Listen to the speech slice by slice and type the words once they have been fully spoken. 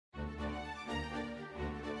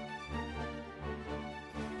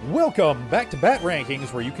Welcome back to Bat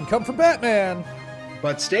Rankings, where you can come for Batman.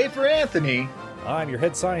 But stay for Anthony. I'm your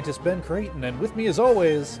head scientist, Ben Creighton, and with me as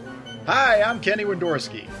always... Hi, I'm Kenny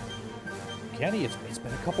Wendorski. Kenny, it's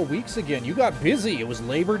been a couple weeks again. You got busy. It was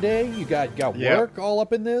Labor Day. You got work all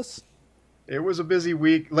up in this. It was a busy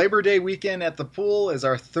week. Labor Day weekend at the pool is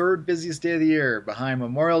our third busiest day of the year, behind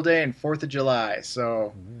Memorial Day and 4th of July.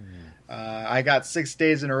 So I got 6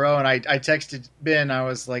 days in a row, and I texted Ben. I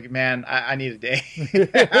was like, man, I need a day.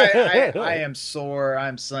 I am sore.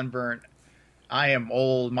 I'm sunburnt. I am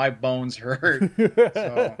old. My bones hurt.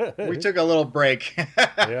 So we took a little break.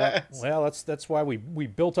 Yeah. Well, that's why we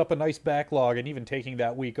built up a nice backlog, and even taking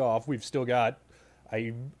that week off, we've still got,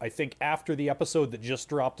 I think after the episode that just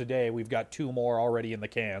dropped today, we've got 2 more already in the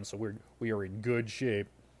can, so we are in good shape.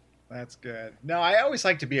 That's good. No, I always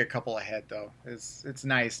like to be a couple ahead, though. It's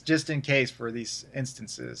nice, just in case for these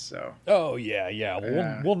instances. So. Oh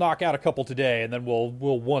yeah. We'll knock out a couple today, and then we'll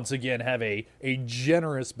once again have a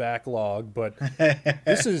generous backlog. But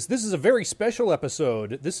this is a very special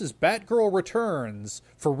episode. This is Batgirl Returns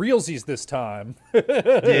for realsies this time.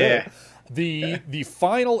 Yeah. The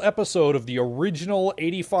final episode of the original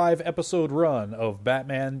 85 episode run of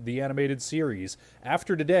Batman the Animated Series.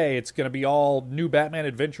 After today, it's going to be all new Batman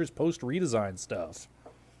Adventures post redesign stuff.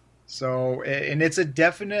 So, and it's a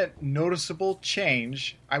definite noticeable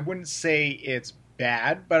change. I wouldn't say it's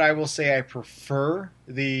bad, but I will say I prefer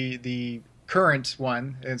the current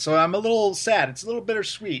one, and so I'm a little sad. It's a little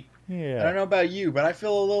bittersweet. Yeah. I don't know about you, but I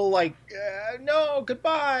feel a little like no,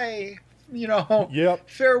 goodbye. Yep.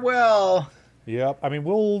 Farewell. Yep. I mean,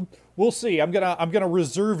 we'll see. I'm gonna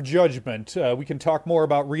reserve judgment. We can talk more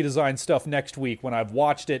about redesign stuff next week when I've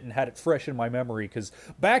watched it and had it fresh in my memory. Because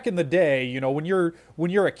back in the day, when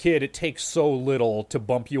you're a kid, it takes so little to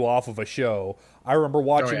bump you off of a show. I remember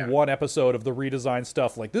watching one episode of the redesign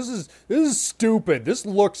stuff. Like, this is stupid. This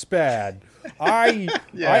looks bad. I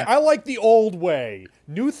like the old way.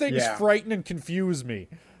 New things frighten and confuse me.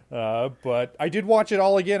 But I did watch it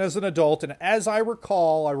all again as an adult, and as I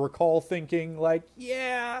recall thinking, like,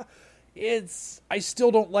 I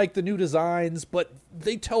still don't like the new designs, but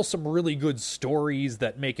they tell some really good stories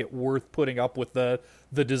that make it worth putting up with the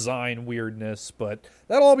design weirdness. But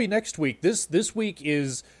that'll all be next week. This week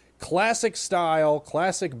is classic style,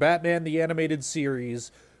 classic Batman the Animated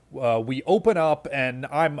Series. We open up, and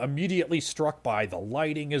I'm immediately struck by the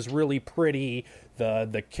lighting is really pretty.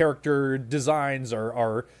 The character designs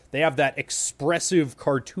are they have that expressive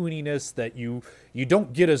cartooniness that you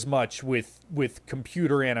don't get as much with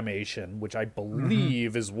computer animation, which I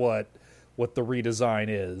believe is what the redesign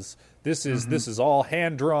is. This is all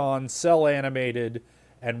hand drawn, cell animated,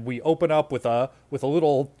 and we open up with a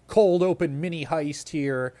little cold open mini heist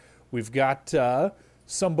here. We've got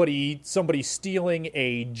somebody stealing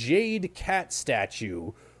a jade cat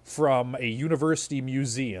statue from a university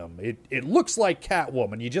museum. It looks like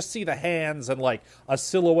Catwoman. You just see the hands and like a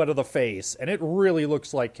silhouette of the face, and it really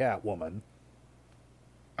looks like Catwoman.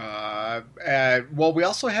 Well, we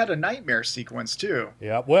also had a nightmare sequence too.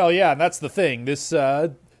 Yeah, well, yeah, and that's the thing. This I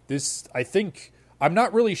think, I'm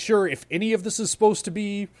not really sure if any of this is supposed to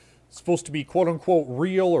be quote unquote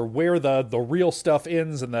real, or where the real stuff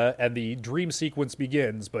ends and the dream sequence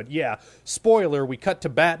begins. But yeah, spoiler, we cut to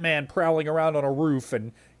Batman prowling around on a roof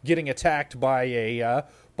and getting attacked by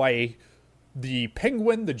the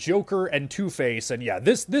Penguin, the Joker, and Two-Face. And yeah,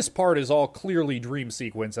 this part is all clearly dream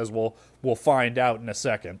sequence, as we'll find out in a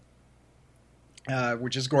second.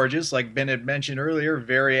 Which is gorgeous, like Ben had mentioned earlier.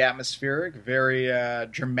 Very atmospheric, very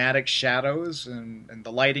dramatic shadows, and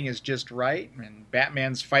the lighting is just right. And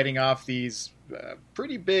Batman's fighting off these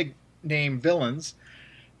pretty big name villains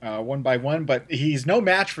one by one, but he's no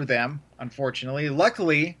match for them, unfortunately.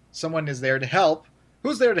 Luckily, someone is there to help.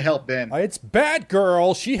 Who's there to help, Ben? It's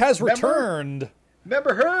Batgirl. She has returned.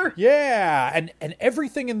 Remember her? Yeah, and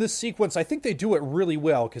everything in this sequence, I think they do it really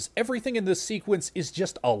well, because everything in this sequence is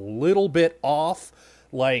just a little bit off.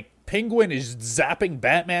 Like, Penguin is zapping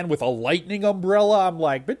Batman with a lightning umbrella. I'm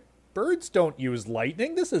like, but birds don't use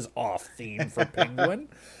lightning. This is off-theme for Penguin.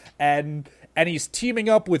 And he's teaming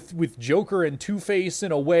up with Joker and Two-Face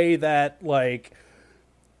in a way that, like,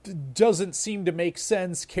 doesn't seem to make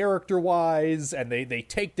sense character-wise, and they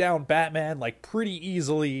take down Batman, like, pretty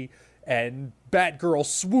easily, and Batgirl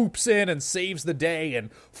swoops in and saves the day and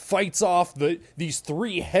fights off these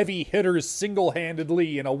 3 heavy hitters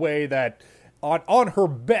single-handedly in a way that, on her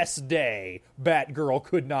best day, Batgirl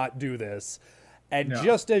could not do this. And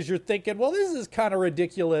just as you're thinking, well, this is kind of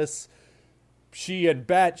ridiculous,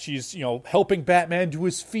 she's helping Batman to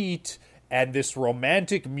his feet, and this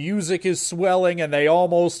romantic music is swelling, and they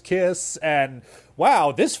almost kiss, and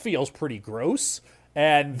wow, this feels pretty gross.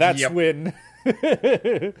 And that's Yep. when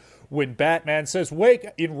when Batman says, "Wake,"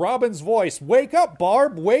 in Robin's voice, "Wake up,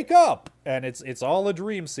 Barb, wake up." And it's all a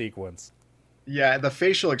dream sequence. Yeah, the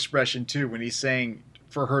facial expression too when he's saying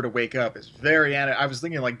for her to wake up is very. I was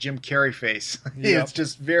thinking like Jim Carrey face. Yep. It's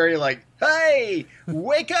just very like, "Hey,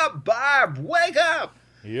 wake up, Barb, wake up."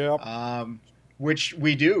 Yep. Which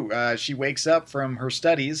we do. She wakes up from her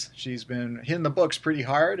studies. She's been hitting the books pretty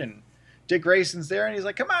hard, and Dick Grayson's there, and he's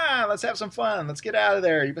like, "Come on, let's have some fun. Let's get out of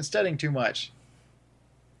there. You've been studying too much."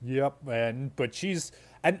 Yep, but she's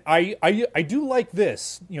and I do like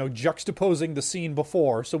this, juxtaposing the scene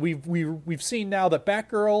before. So we've seen now that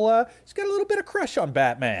Batgirl has got a little bit of crush on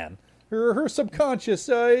Batman. Her subconscious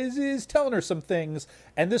is telling her some things,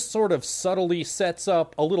 and this sort of subtly sets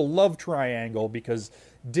up a little love triangle because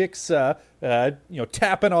Dick's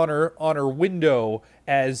tapping on her window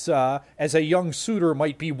as a young suitor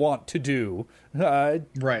might be wont to do.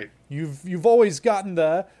 Right. You've always gotten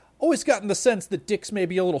the sense that Dick's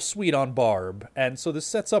maybe a little sweet on Barb, and so this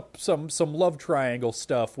sets up some love triangle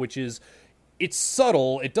stuff, which is it's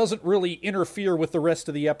subtle. It doesn't really interfere with the rest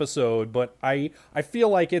of the episode, but I feel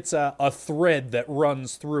like it's a thread that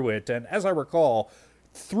runs through it, and as I recall,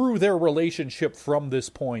 through their relationship from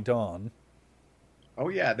this point on. Oh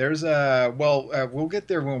yeah, there's a we'll get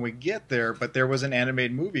there when we get there, but there was an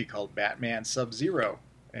animated movie called Batman Sub-Zero,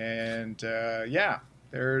 and yeah,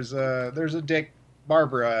 there's a Dick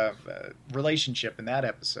Barbara relationship in that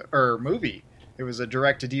episode or movie. It was a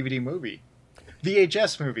direct to DVD movie,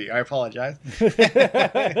 VHS movie. I apologize.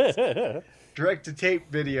 Direct to tape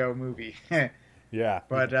video movie. Yeah,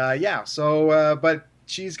 but yeah. So but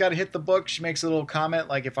she's got to hit the book. She makes a little comment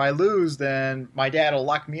like, "If I lose, then my dad will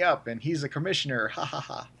lock me up, and he's a commissioner." Ha ha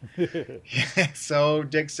ha. So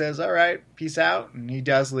Dick says, "All right, peace out," and he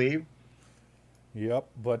does leave. Yep,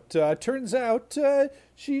 but turns out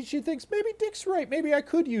she thinks maybe Dick's right. Maybe I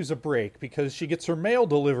could use a break because she gets her mail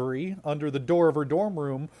delivery under the door of her dorm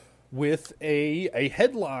room with a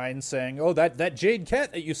headline saying, "Oh, that jade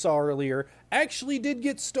cat that you saw earlier actually did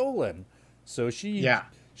get stolen." So she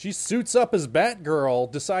suits up as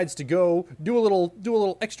Batgirl, decides to go do a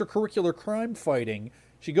little extracurricular crime fighting.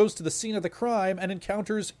 She goes to the scene of the crime and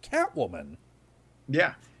encounters Catwoman.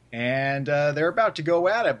 Yeah, and they're about to go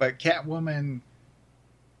at it, but Catwoman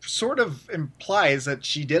sort of implies that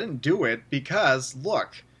she didn't do it because,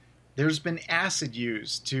 look, there's been acid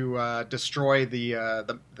used to destroy the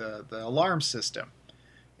alarm system.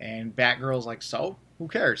 And Batgirl's like, "So? Who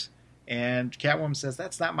cares?" And Catwoman says,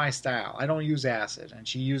 "That's not my style. I don't use acid." And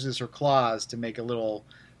she uses her claws to make a little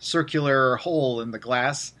circular hole in the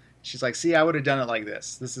glass. She's like, "See, I would have done it like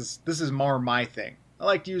this. This is more my thing. I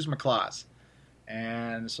like to use my claws."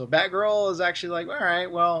 And so Batgirl is actually like, "All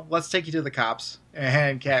right, well, let's take you to the cops."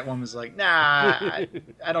 And Catwoman's like, "Nah,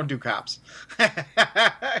 I don't do cops."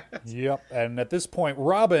 Yep, and at this point,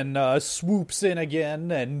 Robin swoops in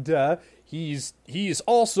again, and he's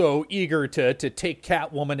also eager to take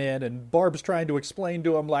Catwoman in, and Barb's trying to explain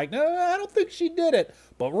to him, like, "No, I don't think she did it."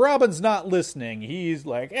 But Robin's not listening. He's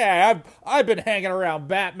like, "Yeah, I've been hanging around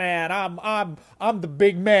Batman. I'm the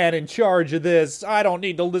big man in charge of this. I don't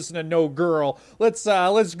need to listen to no girl. Let's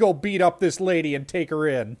go beat up this lady and take her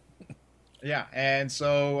in." Yeah, and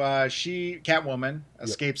so Catwoman,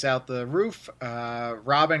 escapes out the roof.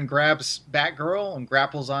 Robin grabs Batgirl and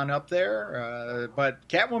grapples on up there, but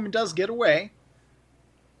Catwoman does get away.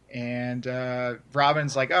 And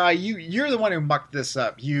Robin's like, you're the one who mucked this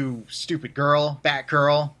up, you stupid girl,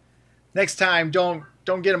 Batgirl. Next time, don't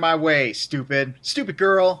get in my way, stupid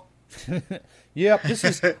girl." Yep,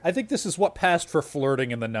 I think this is what passed for flirting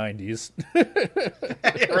in the 90s.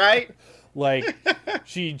 Right? Like,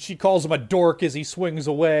 she calls him a dork as he swings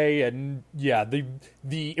away, and yeah,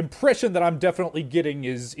 the impression that I'm definitely getting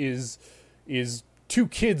is two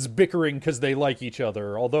kids bickering because they like each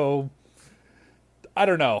other. Although, I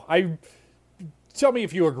don't know. Tell me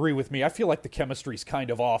if you agree with me. I feel like the chemistry's kind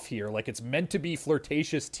of off here. Like, it's meant to be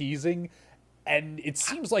flirtatious teasing, and it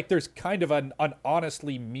seems like there's kind of an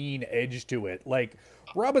honestly mean edge to it. Like,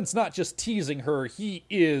 Robin's not just teasing her, he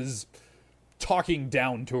is talking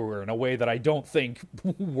down to her in a way that I don't think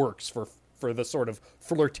works for the sort of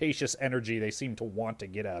flirtatious energy they seem to want to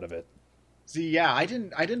get out of it. See, yeah, I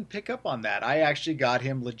didn't pick up on that. I actually got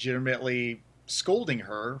him legitimately scolding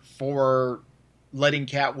her for letting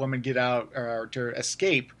Catwoman get out or to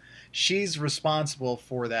escape. She's responsible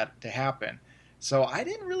for that to happen. So I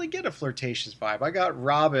didn't really get a flirtatious vibe. I got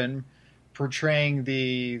Robin portraying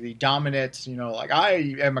the dominant, like,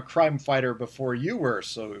 "I am a crime fighter before you were,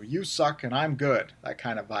 so you suck and I'm good," that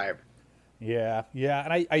kind of vibe. Yeah, yeah,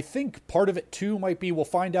 and I think part of it too might be, we'll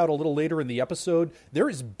find out a little later in the episode, there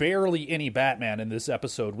is barely any Batman in this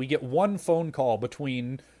episode. We get one phone call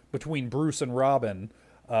between Bruce and Robin.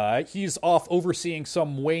 He's off overseeing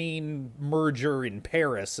some Wayne merger in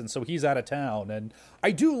Paris, and so he's out of town. And I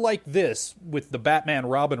do like this with the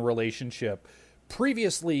Batman-Robin relationship.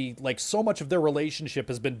 Previously, like, so much of their relationship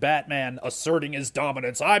has been Batman asserting his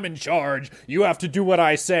dominance. I'm in charge. You have to do what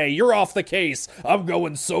I say. You're off the case. I'm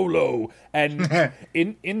going solo. And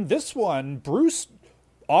in this one, Bruce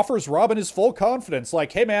offers Robin his full confidence.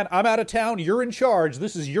 Like, hey, man, I'm out of town. You're in charge.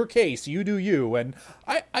 This is your case. You do you. And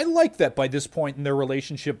I like that by this point in their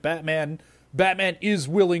relationship, Batman is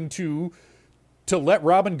willing to let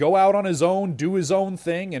Robin go out on his own, do his own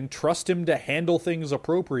thing, and trust him to handle things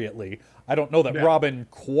appropriately. I don't know that Robin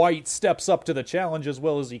quite steps up to the challenge as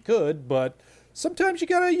well as he could, but sometimes you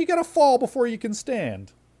gotta fall before you can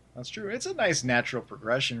stand. That's true. It's a nice natural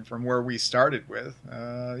progression from where we started with.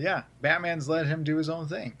 Batman's let him do his own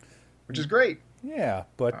thing, which is great. Yeah,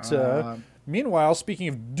 but meanwhile, speaking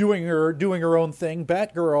of doing her own thing,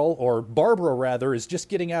 Batgirl, or Barbara rather, is just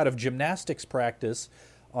getting out of gymnastics practice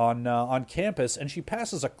on campus, and she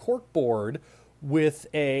passes a corkboard with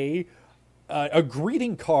a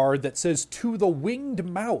greeting card that says "To the Winged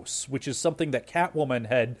Mouse," which is something that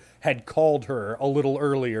Catwoman had called her a little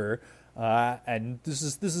earlier. And this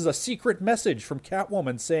is a secret message from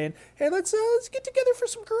Catwoman saying, "Hey, let's get together for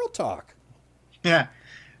some girl talk." Yeah,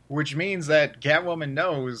 which means that Catwoman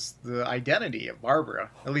knows the identity of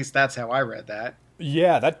Barbara. At least that's how I read that.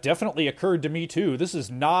 Yeah, that definitely occurred to me too. This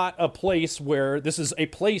is a place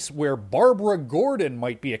where Barbara Gordon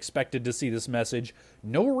might be expected to see this message.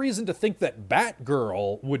 No reason to think that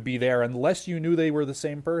Batgirl would be there unless you knew they were the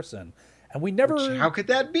same person. And we never... How could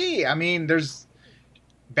that be? I mean,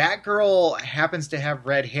 Batgirl happens to have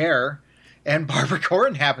red hair, and Barbara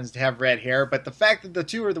Gordon happens to have red hair, but the fact that the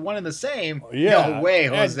two are the one and the same, no way,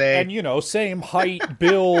 Jose. And same height,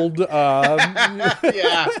 build.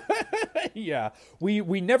 Yeah. Yeah.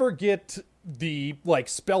 We never get the,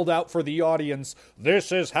 spelled out for the audience,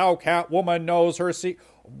 this is how Catwoman knows her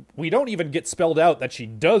we don't even get spelled out that she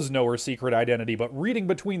does know her secret identity, but reading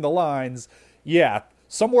between the lines, yeah,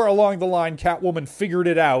 somewhere along the line, Catwoman figured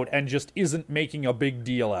it out and just isn't making a big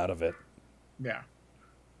deal out of it. Yeah.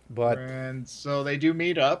 And so they do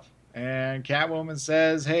meet up, and Catwoman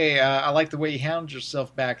says, hey, I like the way you handled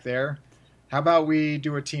yourself back there. How about we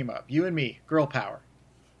do a team up? You and me, girl power.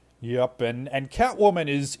 Yep, and Catwoman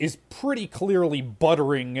is pretty clearly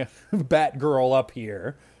buttering Batgirl up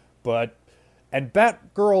here, and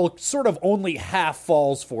Batgirl sort of only half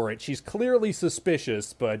falls for it. She's clearly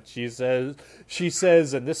suspicious, but she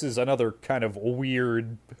says, and this is another kind of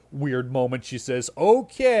weird moment, she says,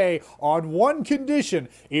 okay, on one condition,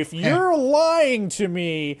 if you're lying to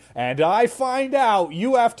me and I find out,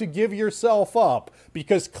 you have to give yourself up.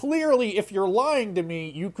 Because clearly, if you're lying to me,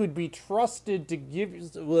 you could be trusted to give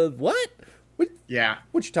yourself... What? Yeah.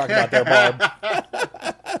 What you talking about there, Barb?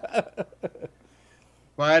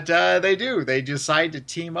 But they do. They decide to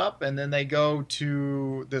team up, and then they go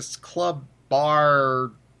to this club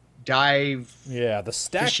bar dive. Yeah, the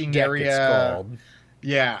stack fishing deck area. It's called.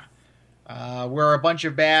 Yeah, where a bunch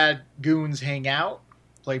of bad goons hang out,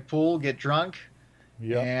 play pool, get drunk.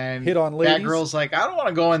 Yeah, and hit on ladies. Batgirl's like, I don't want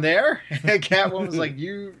to go in there. And Catwoman's like,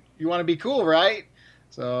 you want to be cool, right?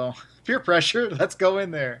 So peer pressure. Let's go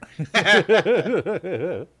in there.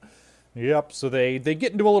 Yep, so they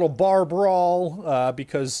get into a little bar brawl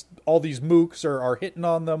because all these mooks are hitting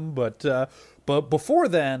on them, but before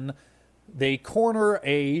then, they corner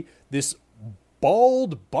this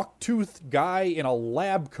bald, buck-toothed guy in a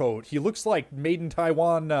lab coat. He looks like Made in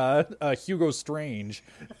Taiwan Hugo Strange.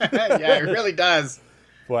 Yeah, it really does.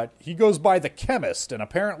 But he goes by the chemist, and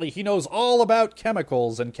apparently he knows all about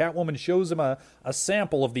chemicals, and Catwoman shows him a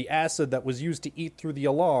sample of the acid that was used to eat through the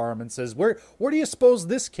alarm and says, where do you suppose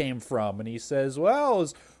this came from? And he says, well, it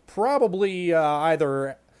was probably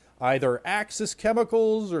either Axis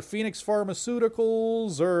Chemicals or Phoenix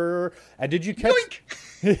Pharmaceuticals or... And did you catch...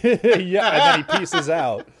 Yeah, and then he pieces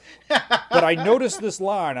out. But I noticed this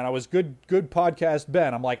line, and I was good podcast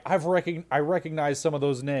Ben. I'm like, I recognize some of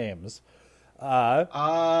those names.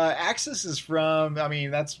 Axis is from,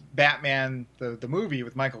 that's Batman, the movie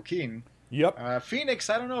with Michael Keaton. Yep.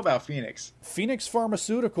 Phoenix, I don't know about Phoenix. Phoenix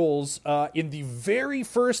Pharmaceuticals, in the very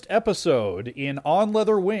first episode in On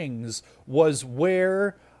Leather Wings, was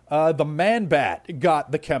where the Man-Bat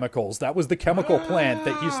got the chemicals. That was the chemical plant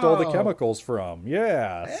that he stole the chemicals from.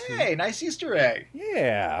 Yeah. Hey, nice Easter egg.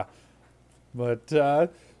 Yeah. But,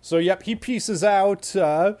 so yep, he pieces out,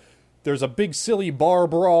 there's a big silly bar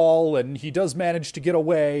brawl, and he does manage to get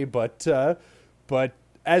away, but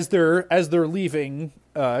as they're leaving,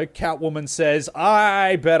 Catwoman says,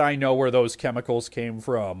 "I bet I know where those chemicals came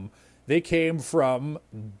from. They came from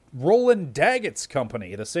Roland Daggett's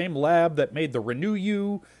company, the same lab that made the Renew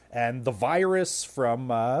You and the virus from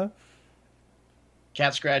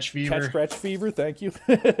Cat Scratch Fever. Cat Scratch Fever, thank you."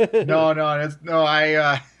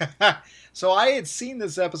 I so I had seen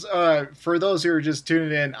this episode. For those who are just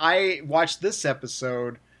tuning in, I watched this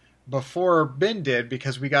episode before Ben did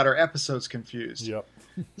because we got our episodes confused. Yep.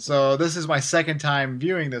 So this is my second time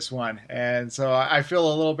viewing this one, and so I feel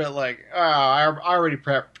a little bit like, I already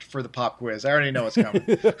prepped for the pop quiz. I already know what's coming.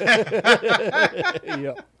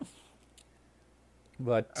 Yep.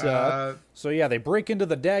 But so yeah, they break into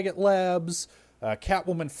the Daggett labs.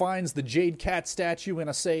 Catwoman finds the Jade Cat statue in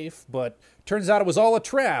a safe, but turns out it was all a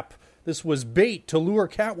trap. This was bait to lure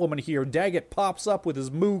Catwoman here. Daggett pops up with his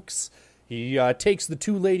mooks. He takes the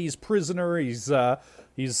two ladies prisoner. He's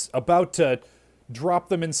about to drop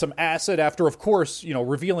them in some acid after, of course,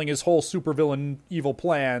 revealing his whole supervillain evil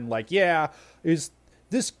plan. Like, this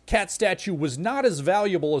cat statue was not as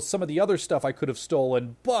valuable as some of the other stuff I could have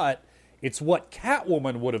stolen, but it's what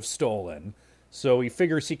Catwoman would have stolen. So he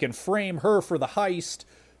figures he can frame her for the heist,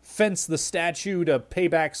 fence the statue to pay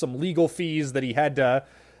back some legal fees that he had to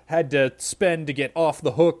spend to get off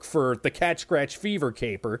the hook for the Cat Scratch Fever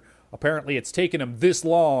caper. Apparently it's taken him this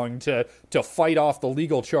long to fight off the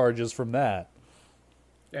legal charges from that.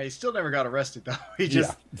 Yeah, he still never got arrested, though. He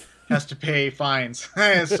just has to pay fines.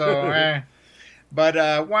 So,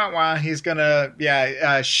 but he's going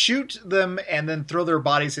to shoot them and then throw their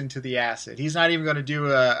bodies into the acid. He's not even going to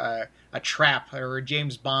do a trap or a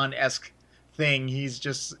James Bond-esque thing. He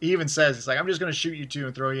even says, it's like, I'm just going to shoot you two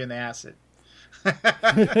and throw you in the acid.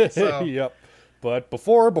 So. Yep. But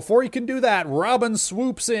before he can do that, Robin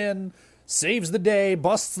swoops in, saves the day,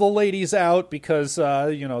 busts the ladies out because,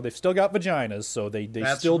 they've still got vaginas, so they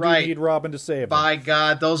still do need Robin to save them. By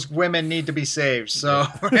God, those women need to be saved. So,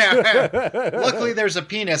 luckily there's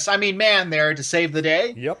a man there to save the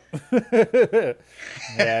day. Yep.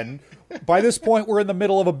 And by this point, we're in the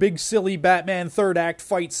middle of a big, silly Batman third act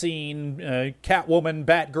fight scene. Catwoman,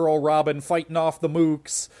 Batgirl, Robin fighting off the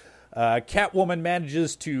mooks. Catwoman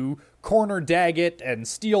manages to corner Daggett and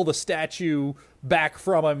steal the statue back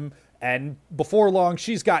from him. And before long,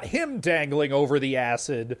 she's got him dangling over the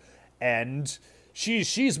acid, and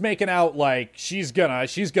she's making out like she's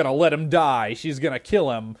gonna let him die. She's gonna kill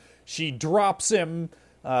him. She drops him,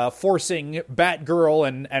 forcing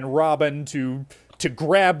Batgirl and Robin to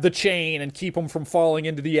grab the chain and keep him from falling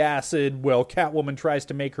into the acid. Well, Catwoman tries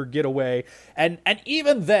to make her get away, and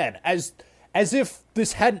even then, as if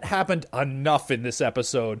this hadn't happened enough in this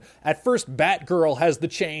episode, at first Batgirl has the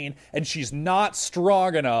chain, and she's not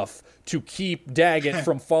strong enough to keep Daggett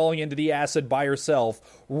from falling into the acid by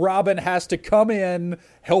herself. Robin has to come in,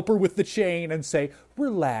 help her with the chain, and say,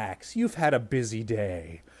 "Relax, you've had a busy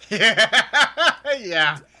day."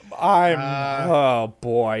 Yeah. Oh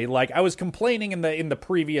boy, like I was complaining in the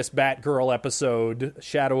previous Batgirl episode,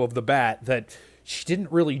 Shadow of the Bat, that she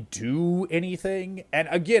didn't really do anything. And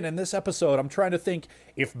again, in this episode, I'm trying to think,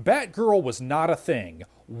 if Batgirl was not a thing,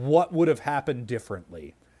 what would have happened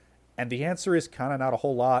differently? And the answer is kind of not a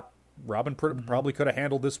whole lot. Robin probably could have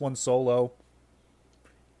handled this one solo.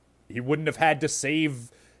 He wouldn't have had to save...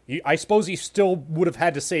 I suppose he still would have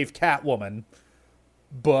had to save Catwoman.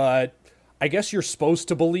 But I guess you're supposed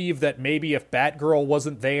to believe that maybe if Batgirl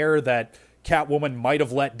wasn't there, that Catwoman might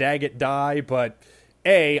have let Daggett die, but...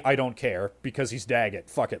 A, I don't care, because he's Daggett.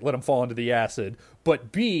 Fuck it, let him fall into the acid.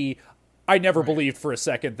 But B, I never believed for a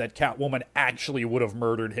second that Catwoman actually would have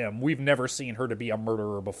murdered him. We've never seen her to be a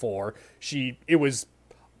murderer before. It was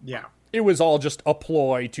all just a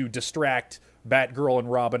ploy to distract Batgirl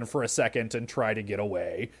and Robin for a second and try to get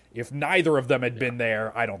away. If neither of them had been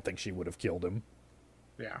there, I don't think she would have killed him.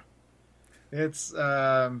 Yeah. It's,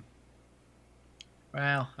 I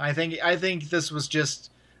think this was just...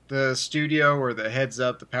 the studio or the heads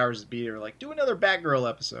up, the powers that be, are like, do another Batgirl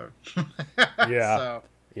episode. Yeah. So.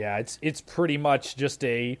 Yeah, it's pretty much just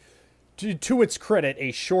to its credit,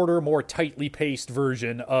 a shorter, more tightly paced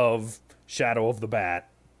version of Shadow of the Bat.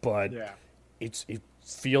 But it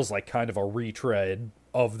feels like kind of a retread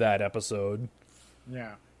of that episode.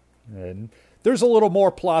 Yeah. And there's a little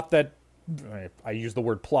more plot that, I use the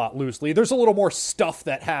word plot loosely, there's a little more stuff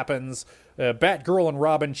that happens. Batgirl and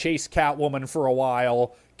Robin chase Catwoman for a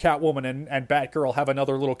while. Catwoman and Batgirl have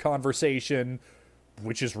another little conversation,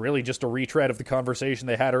 which is really just a retread of the conversation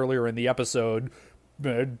they had earlier in the episode.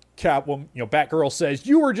 Catwoman, Batgirl says,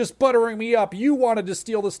 "You were just buttering me up. You wanted to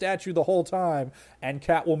steal the statue the whole time." And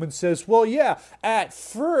Catwoman says, "Well, yeah, at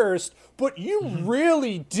first, but you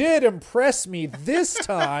really did impress me this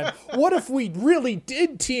time. What if we really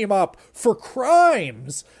did team up for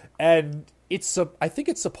crimes?" And I think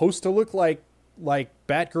it's supposed to look like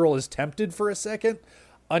Batgirl is tempted for a second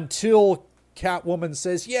until Catwoman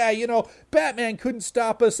says, "Yeah, Batman couldn't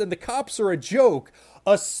stop us and the cops are a joke.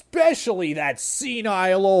 Especially that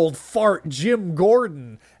senile old fart Jim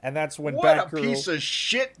Gordon." And that's when what Batgirl... a piece of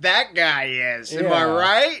shit that guy is. Am I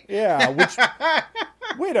right? Yeah,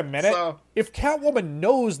 wait a minute. If Catwoman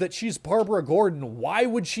knows that she's Barbara Gordon, why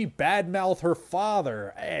would she badmouth her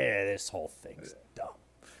father? This whole thing's dumb.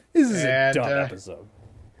 This is a dumb episode.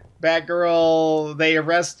 Batgirl, they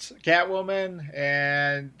arrest Catwoman,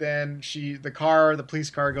 and then the police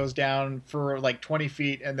car goes down for like 20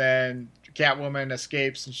 feet, and then Catwoman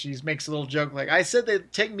escapes, and she makes a little joke like, "I said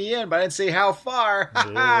they'd take me in, but I didn't say how far."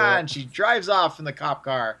 Yeah. And she drives off in the cop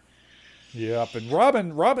car. Yep,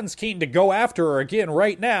 and Robin's keen to go after her again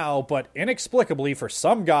right now, but inexplicably, for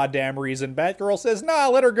some goddamn reason, Batgirl says, "Nah,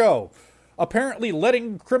 let her go." Apparently,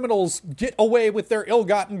 letting criminals get away with their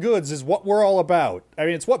ill-gotten goods is what we're all about. I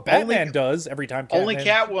mean, it's what Batman does every time. Only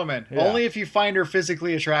Catwoman. Yeah. Only if you find her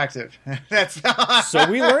physically attractive. That's So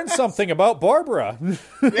we learned something about Barbara.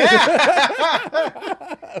 Yeah,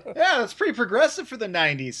 that's pretty progressive for the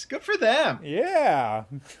 90s. Good for them. Yeah.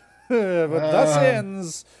 But thus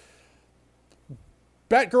ends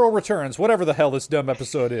Batgirl Returns, whatever the hell this dumb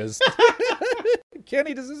episode is.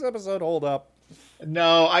 Kenny, does this episode hold up?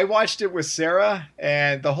 No, I watched it with Sarah,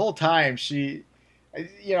 and the whole time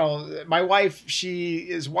my wife, she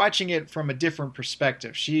is watching it from a different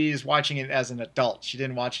perspective. She's watching it as an adult. She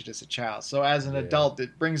didn't watch it as a child. So as an adult,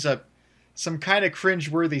 it brings up some kind of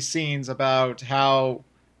cringeworthy scenes about how,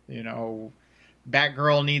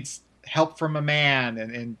 Batgirl needs help from a man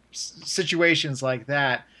and situations like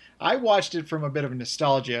that. I watched it from a bit of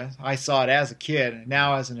nostalgia. I saw it as a kid.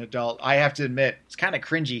 Now as an adult, I have to admit, it's kind of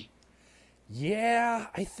cringy. Yeah,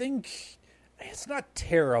 I think it's not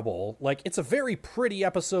terrible. Like, it's a very pretty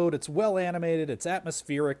episode. It's well animated. It's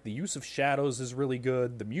atmospheric. The use of shadows is really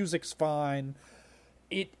good. The music's fine.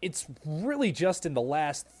 It's really just in the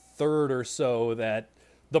last third or so that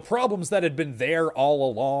the problems that had been there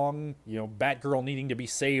all along, Batgirl needing to be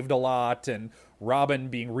saved a lot and Robin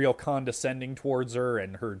being real condescending towards her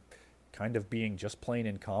and her kind of being just plain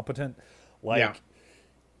incompetent.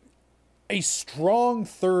 A strong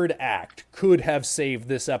third act could have saved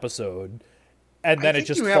this episode, and then it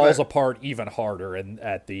just falls apart even harder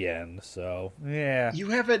at the end. So, yeah.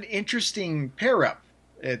 You have an interesting pair-up.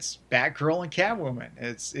 It's Batgirl and Catwoman.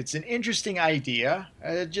 It's an interesting idea.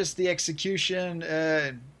 Just the execution,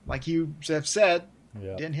 like you have said,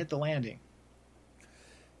 didn't hit the landing.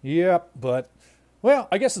 Yep, but... Well,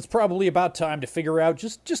 I guess it's probably about time to figure out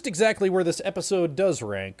just exactly where this episode does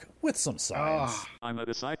rank, with some science. I'm a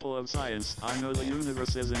disciple of science. I know the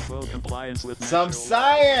universe is in full compliance with some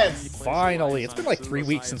science! Finally! It's been like 3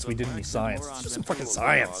 weeks since we did any science. Let's do some fucking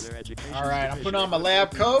science. Alright, I'm putting on my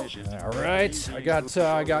lab coat. Alright, I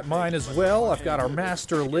got mine as well. I've got our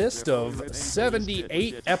master list of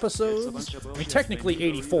 78 episodes. I mean, technically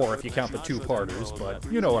 84 if you count the two-parters, but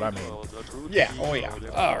you know what I mean. Yeah, oh yeah.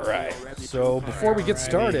 Alright, so before we get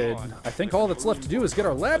started, I think all that's left to do is get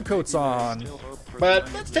our lab coats on.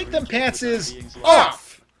 But let's take them pantses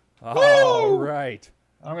off! All right.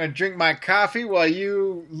 I'm going to drink my coffee while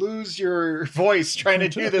you lose your voice trying to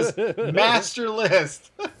do this master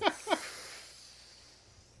list.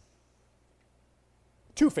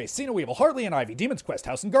 Two-Face, Cena Weevil, Harley and Ivy, Demon's Quest,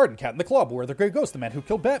 House and Garden, Cat in the Club, Where the Grey Ghost, The Man Who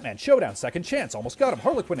Killed Batman, Showdown, Second Chance, Almost Got Him,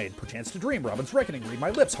 Harlequinade, Perchance to Dream, Robin's Reckoning, Read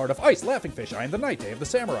My Lips, Heart of Ice, Laughing Fish, I Am the Night, Day of the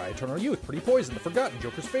Samurai, Eternal Youth, Pretty Poison, The Forgotten,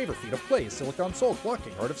 Joker's Favor, Feet of Clay, Silicon Soul, Clock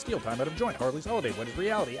King, Heart of Steel, Time Out of Joint, Harley's Holiday, What is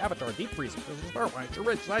Reality, Avatar, Deep Freeze, Starwine,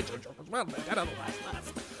 Rich, Sideshow, Joker's Wildman, Dead on the Last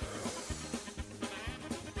Laugh.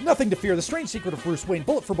 Nothing to Fear, The Strange Secret of Bruce Wayne,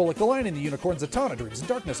 Bullet for Bullock, The Lion and the Unicorn, Zatanna, Dreams in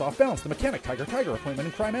Darkness, Off Balance, The Mechanic, Tiger, Appointment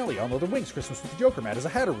in Crime Alley, On Other Wings, Christmas with the Joker, Mad as a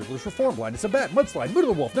Hatter, Riddler's Reform, Blind as a Bat, Mudslide, Mood of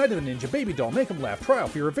the Wolf, Night of the Ninja, Baby Doll, Make 'em Laugh, Trial,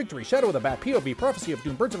 Fear of Victory, Shadow of the Bat, POV, Prophecy of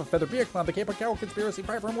Doom, Birds of a Feather, Be a Clown, The Cape of Cowl, Conspiracy,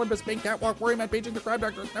 Fire from Olympus, Pink Catwalk, Worryman, Paging the Crime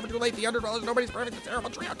Doctor, It's Never Too Late, The Underdog, Nobody's Perfect, The Terrible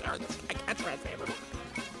Trio, Terror, The Sky Catcher, and Favorite.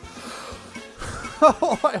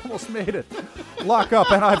 Oh, I almost made it. Lock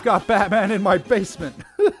up, and I've got Batman in my basement.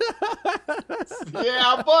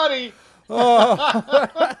 Yeah, buddy.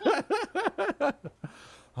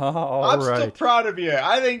 I'm still proud of you.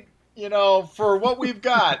 I think, for what we've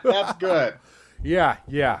got, that's good. Yeah.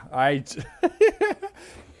 I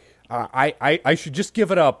should just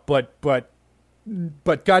give it up, but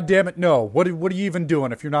But God damn it, no. What are you even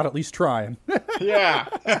doing if you're not at least trying? Yeah.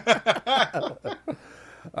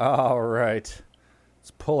 All right.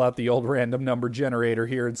 Let's pull out the old random number generator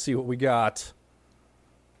here and see what we got.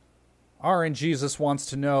 RNGesus wants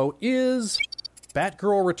to know, is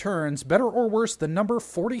Batgirl Returns better or worse than number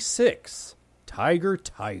 46, Tiger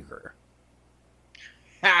Tiger?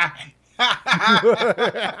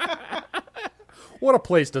 What a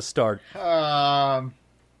place to start. Yeah.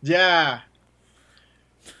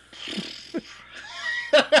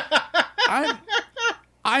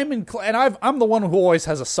 I'm inclined, and I'm the one who always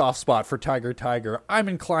has a soft spot for Tiger Tiger. I'm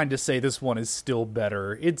inclined to say this one is still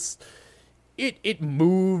better. It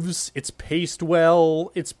moves, it's paced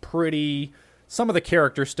well, it's pretty. Some of the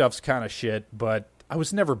character stuff's kind of shit, but I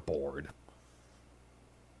was never bored.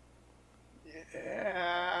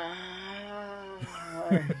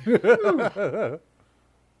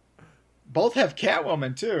 Both have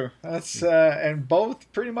Catwoman too. That's and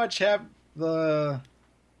both pretty much have an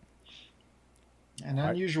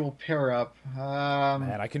unusual pair up.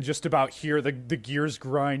 Man, I can just about hear the gears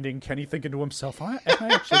grinding. Kenny thinking to himself, am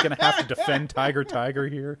I actually going to have to defend Tiger Tiger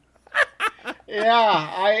here? Yeah,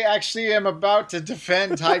 I actually am about to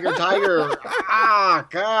defend Tiger Tiger.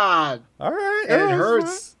 God. All right. And it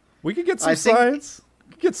hurts. We could get some science.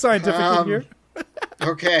 We could get scientific in here.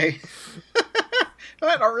 Okay.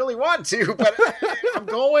 I don't really want to, but I'm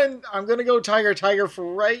going to go Tiger Tiger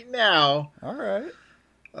for right now. All right.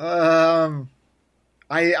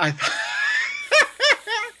 I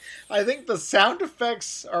I think the sound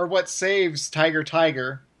effects are what saves Tiger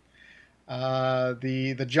Tiger.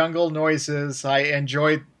 The jungle noises, I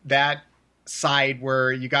enjoyed that side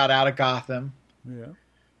where you got out of Gotham. Yeah.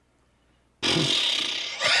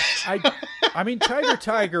 I mean, Tiger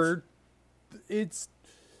Tiger, it's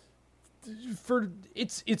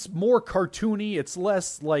more cartoony. It's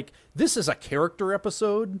less like, this is a character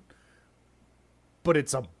episode, but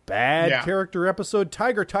it's a bad character episode.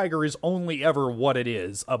 Tiger Tiger is only ever what it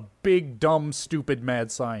is, a big, dumb, stupid,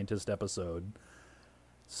 mad scientist episode.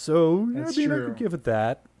 So, That's I true. could give it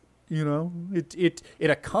that. You know, it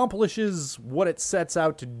accomplishes what it sets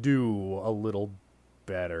out to do a little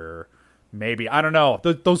better. Maybe. I don't know.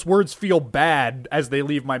 Those words feel bad as they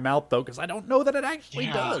leave my mouth, though, because I don't know that it actually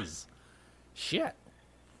does. Shit.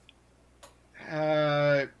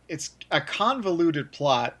 It's a convoluted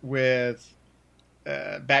plot with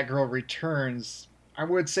Batgirl Returns. I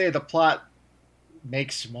would say the plot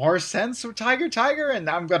makes more sense with Tiger Tiger, and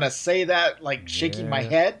I'm going to say that like shaking my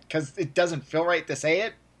head because it doesn't feel right to say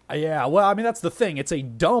it. Yeah, well, I mean, that's the thing. It's a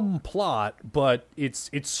dumb plot, but it's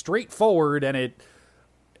straightforward, and it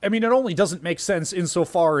only doesn't make sense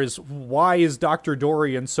insofar as why is Dr.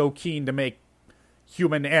 Dorian so keen to make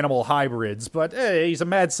human-animal hybrids, but hey, he's a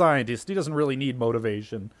mad scientist. He doesn't really need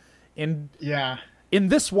motivation. And in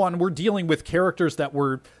this one, we're dealing with characters that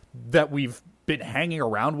we've been hanging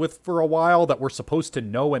around with for a while, that we're supposed to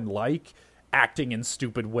know and like, acting in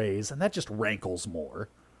stupid ways, and that just rankles more.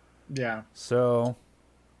 Yeah. So,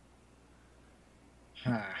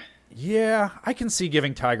 yeah, I can see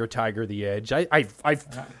giving Tiger Tiger the edge. I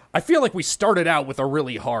feel like we started out with a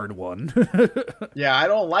really hard one. Yeah, I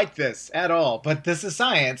don't like this at all, but this is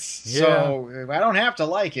science, so I don't have to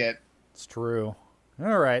like it. It's true.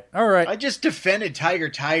 All right. I just defended Tiger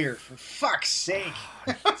Tiger, for fuck's sake.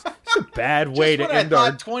 It's a bad way to end I our...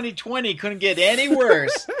 thought 2020 couldn't get any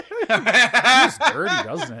worse. It's dirty,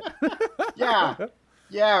 doesn't it?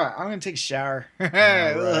 Yeah, I'm going to take a shower.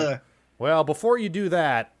 Right. Well, before you do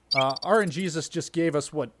that, RNGesus just gave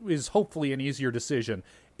us what is hopefully an easier decision.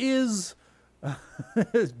 Is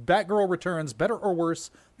Batgirl Returns better or worse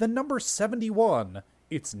than number 71,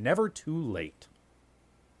 It's Never Too Late?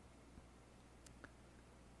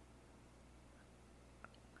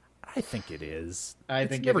 I think it is. I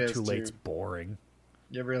It's think Never it is, Too Late's too. boring.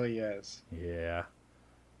 It really is. Yeah.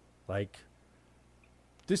 Like,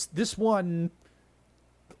 this one,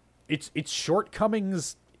 its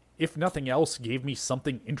shortcomings, if nothing else, gave me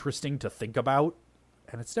something interesting to think about.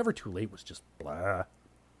 And It's Never Too Late was just blah.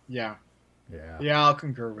 Yeah. Yeah. Yeah, I'll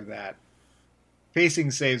concur with that.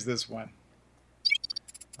 Pacing saves this one.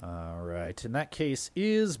 All right. In that case,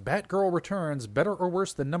 is Batgirl Returns better or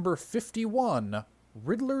worse than number 51,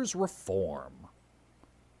 Riddler's Reform?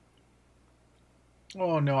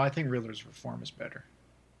 Oh, no, I think Riddler's Reform is better.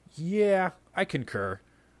 Yeah, I concur.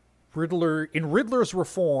 In Riddler's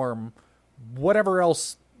Reform, whatever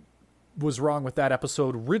else was wrong with that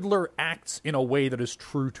episode, Riddler acts in a way that is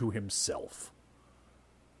true to himself.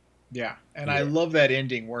 Yeah, and I love that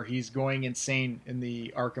ending where he's going insane in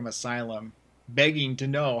the Arkham Asylum, begging to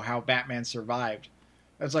know how Batman survived.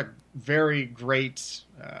 That's like very great,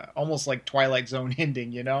 almost like Twilight Zone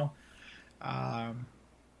ending, you know?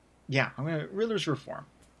 Yeah, I'm going to Riddler's Reform.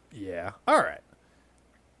 Yeah. All right.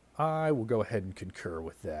 I will go ahead and concur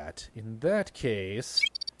with that. In that case,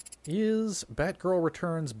 is Batgirl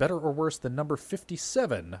Returns better or worse than number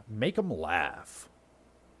 57, Make 'em Laugh?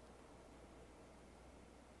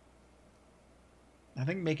 I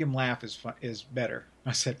think Make Him Laugh is better.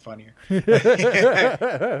 I said funnier.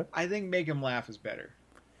 I think Make Him Laugh is better.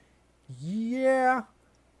 Yeah.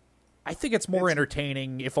 I think it's more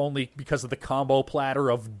entertaining, if only because of the combo platter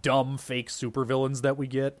of dumb fake supervillains that we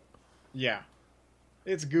get. Yeah.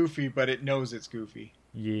 It's goofy, but it knows it's goofy.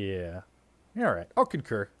 Yeah. All right, I'll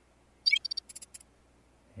concur.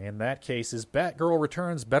 In that case, is Batgirl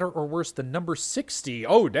Returns better or worse than number 60?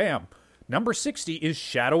 Oh, damn. Number 60 is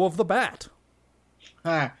Shadow of the Bat.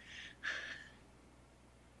 Ah.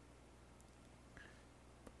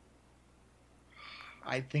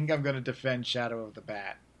 I think I'm going to defend Shadow of the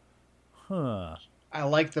Bat. Huh. I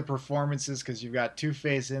like the performances because you've got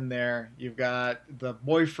Two-Face in there. You've got the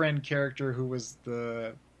boyfriend character who was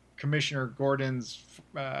the Commissioner Gordon's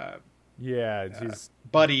his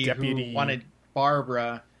buddy deputy who wanted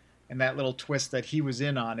Barbara, and that little twist that he was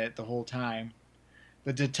in on it the whole time.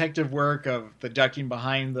 The detective work of the ducking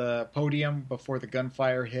behind the podium before the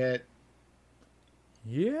gunfire hit.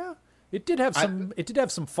 Yeah. It did have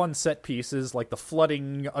some fun set pieces, like the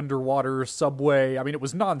flooding underwater subway. I mean, it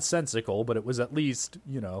was nonsensical, but it was at least,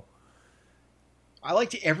 you know. I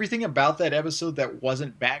liked everything about that episode that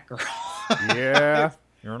wasn't Batgirl. Yeah,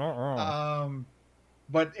 you're not wrong.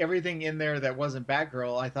 But everything in there that wasn't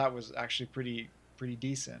Batgirl, I thought was actually pretty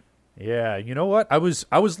decent. Yeah, you know what? I was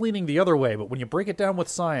leaning the other way, but when you break it down with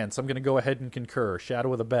science, I'm going to go ahead and concur.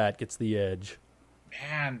 Shadow of the Bat gets the edge.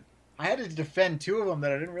 Man, I had to defend two of them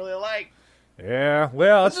that I didn't really like. Yeah,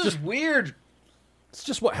 well, This is weird. It's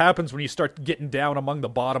just what happens when you start getting down among the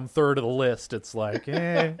bottom third of the list. It's like,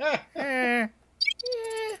 Yeah.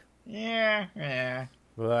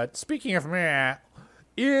 But speaking of meh,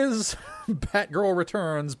 is Batgirl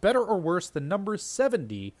Returns better or worse than number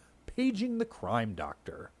 70, Paging the Crime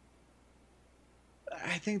Doctor?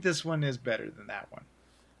 I think this one is better than that one.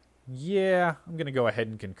 Yeah, I'm going to go ahead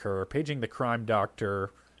and concur. Paging the Crime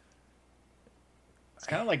Doctor. It's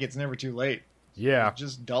kind of like It's Never Too Late. Yeah. It's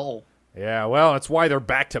just dull. Yeah, well, that's why they're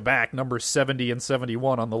back-to-back, numbers 70 and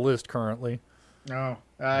 71 on the list currently. No.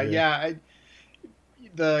 The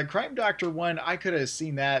Crime Doctor one, I could have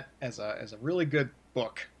seen that as a really good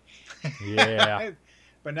book. Yeah.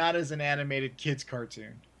 But not as an animated kids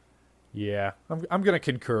cartoon. Yeah, I'm going to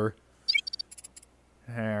concur.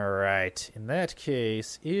 All right. In that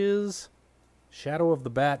case, is Shadow of the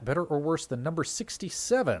Bat better or worse than number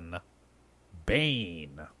 67,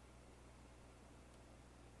 Bane?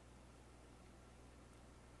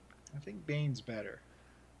 I think Bane's better.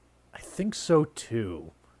 I think so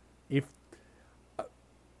too.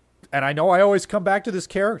 And I know I always come back to this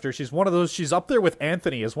character. She's up there with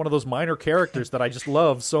Anthony as one of those minor characters that I just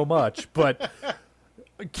love so much. But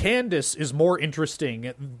Candace is more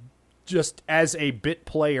interesting just as a bit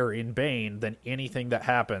player in Bane than anything that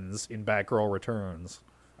happens in Batgirl Returns.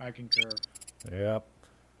 I concur. Yep.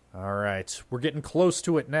 All right. We're getting close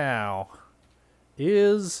to it now.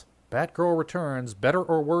 Is Batgirl Returns better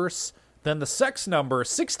or worse than the sex number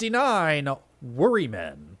 69,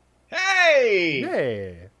 Worrymen? Hey!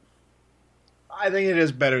 Yay. I think it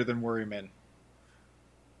is better than Worrymen.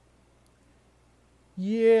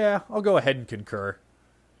 Yeah, I'll go ahead and concur.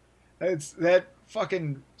 It's that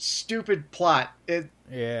fucking stupid plot. It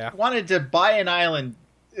wanted to buy an island.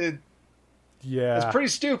 It's pretty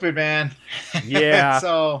stupid, man. Yeah.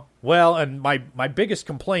 So well, and my biggest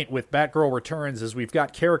complaint with Batgirl Returns is we've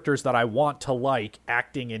got characters that I want to like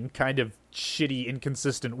acting in kind of shitty,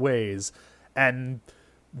 inconsistent ways, and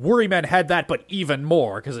Worrymen had that, but even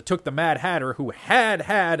more, because it took the Mad Hatter, who had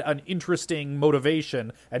an interesting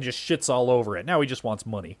motivation, and just shits all over it. Now he just wants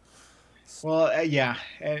money. Well, yeah,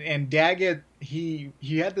 and Daggett, he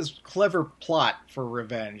had this clever plot for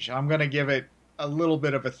revenge. I'm going to give it a little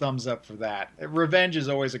bit of a thumbs up for that. Revenge is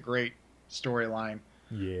always a great storyline.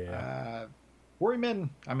 Yeah. Worrymen,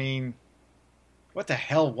 I mean, what the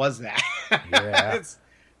hell was that? Yeah.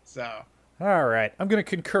 So... All right, I'm going to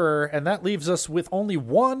concur, and that leaves us with only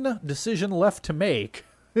one decision left to make.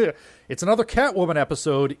 It's another Catwoman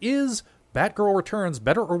episode. Is Batgirl Returns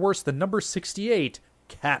better or worse than number 68,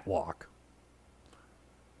 Catwalk?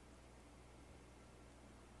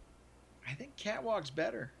 I think Catwalk's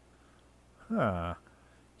better. Huh.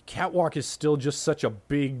 Catwalk is still just such a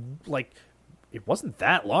big, it wasn't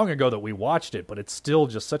that long ago that we watched it, but it's still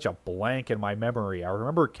just such a blank in my memory. I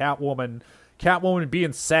remember Catwoman Catwoman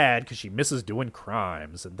being sad because she misses doing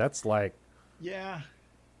crimes, and that's like, Yeah,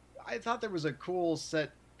 I thought there was a cool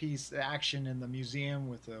set piece action in the museum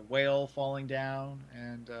with a whale falling down,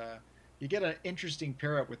 and you get an interesting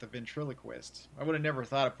pair up with a ventriloquist. I would have never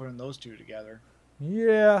thought of putting those two together.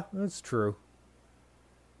 yeah, that's true.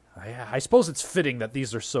 I suppose it's fitting that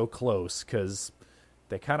these are so close because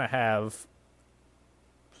they kind of have.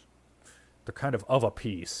 They're kind of a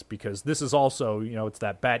piece because this is also, it's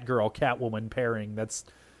that Batgirl Catwoman pairing. That's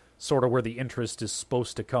sort of where the interest is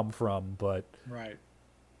supposed to come from, but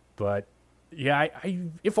yeah, I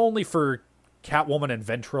if only for Catwoman and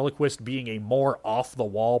Ventriloquist being a more off the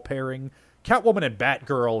wall pairing. Catwoman and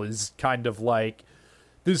Batgirl is kind of like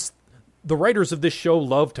this. The writers of this show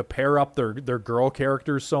love to pair up their girl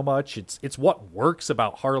characters so much. It's what works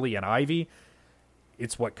about Harley and Ivy.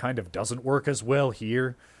 It's what kind of doesn't work as well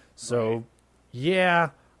here. So, Right.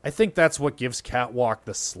 Yeah, I think that's what gives Catwalk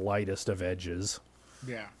the slightest of edges.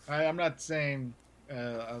 Yeah, I'm not saying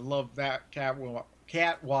I love that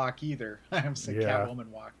catwalk either. I'm saying Yeah. Catwoman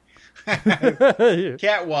walk.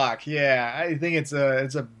 Catwalk, yeah. I think it's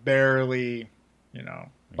a barely,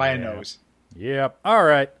 by a Yeah. nose. Yep. All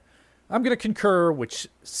right. I'm going to concur, which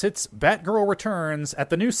sits Batgirl Returns at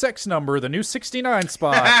the new sex number, the new 69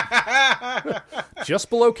 spot, just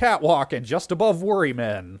below Catwalk and just above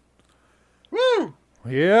Worrymen. Woo!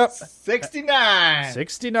 Yep. 69.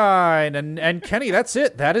 69. And Kenny, that's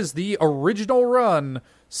it. That is the original run.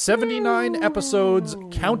 79 episodes,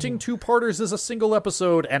 counting two-parters as a single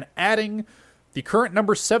episode, and adding the current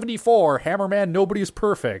number 74, Hammerman Nobody's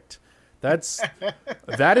Perfect.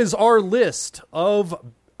 That is our list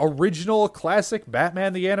of original classic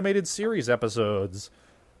Batman the Animated Series episodes.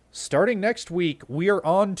 Starting next week, we are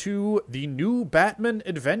on to the new Batman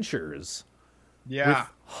Adventures Yeah. with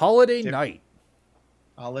Holiday Night.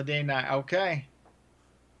 Holiday night. Okay.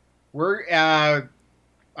 We're I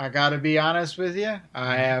gotta be honest with you.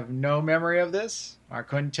 I have no memory of this. I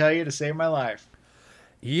couldn't tell you to save my life.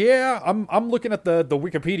 Yeah, I'm looking at the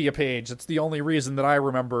Wikipedia page. It's the only reason that I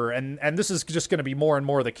remember, and this is just going to be more and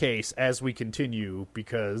more the case as we continue,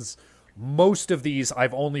 because most of these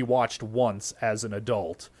I've only watched once as an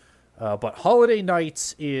adult. But Holiday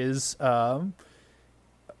Nights is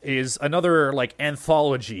another like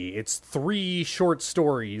anthology. It's 3 short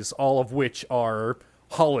stories, all of which are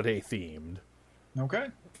holiday themed. Okay.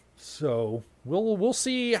 So we'll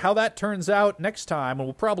see how that turns out next time, and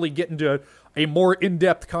we'll probably get into a more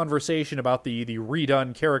in-depth conversation about the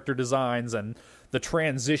redone character designs and the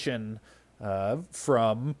transition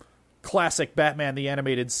from classic Batman the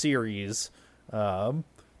Animated Series. There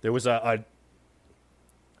was a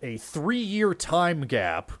 3-year time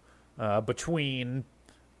gap between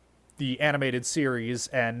the animated series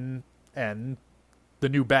and the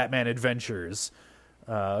new Batman Adventures.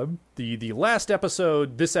 The last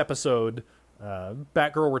episode, this episode,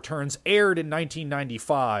 Batgirl Returns, aired in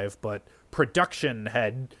 1995, but production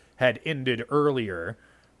had ended earlier,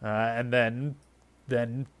 and then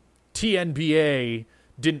TNBA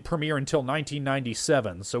didn't premiere until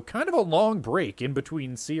 1997, so kind of a long break in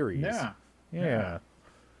between series. Yeah.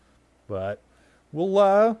 But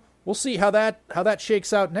we'll see how that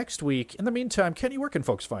shakes out next week. In the meantime, Kenny, where can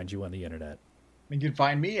folks find you on the internet? You can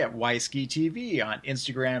find me at Wisky TV on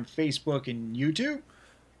Instagram, Facebook, and YouTube.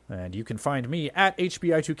 And you can find me at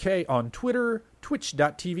HBI2K on Twitter,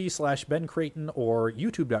 twitch.tv/Ben Creighton, or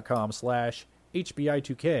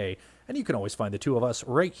youtube.com/HBI2K. And you can always find the two of us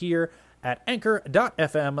right here at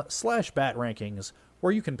anchor.fm/BatRankings,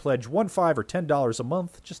 where you can pledge $1, $5, or $10 a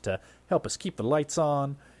month just to help us keep the lights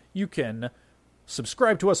on. You can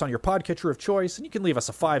subscribe to us on your podcatcher of choice, and you can leave us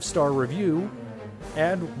a 5-star review.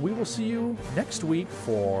 And we will see you next week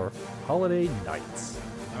for Holiday Nights.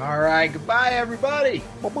 All right. Goodbye, everybody.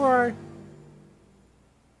 Bye-bye.